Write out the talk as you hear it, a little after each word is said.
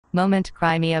Moment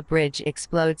Crimea bridge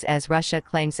explodes as Russia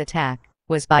claims attack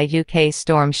was by UK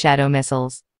Storm Shadow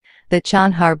missiles. The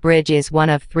Chandhar Bridge is one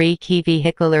of three key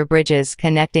vehicular bridges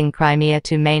connecting Crimea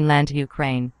to mainland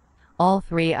Ukraine. All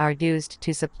three are used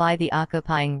to supply the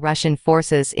occupying Russian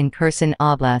forces in Kherson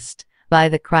Oblast, by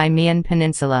the Crimean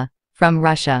Peninsula, from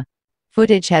Russia.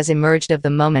 Footage has emerged of the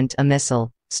moment a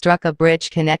missile struck a bridge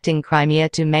connecting Crimea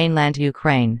to mainland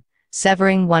Ukraine,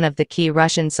 severing one of the key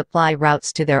Russian supply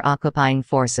routes to their occupying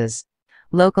forces.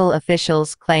 Local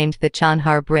officials claimed the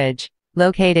Chandhar Bridge,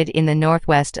 located in the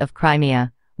northwest of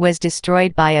Crimea, was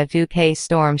destroyed by a UK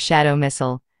Storm Shadow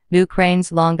missile,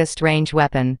 Ukraine's longest-range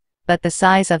weapon, but the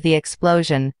size of the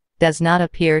explosion does not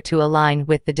appear to align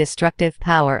with the destructive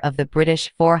power of the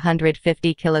British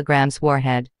 450 kg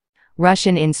warhead.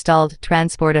 Russian-installed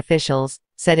transport officials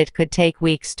said it could take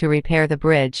weeks to repair the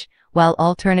bridge, while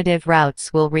alternative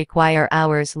routes will require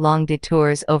hours-long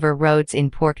detours over roads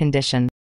in poor condition.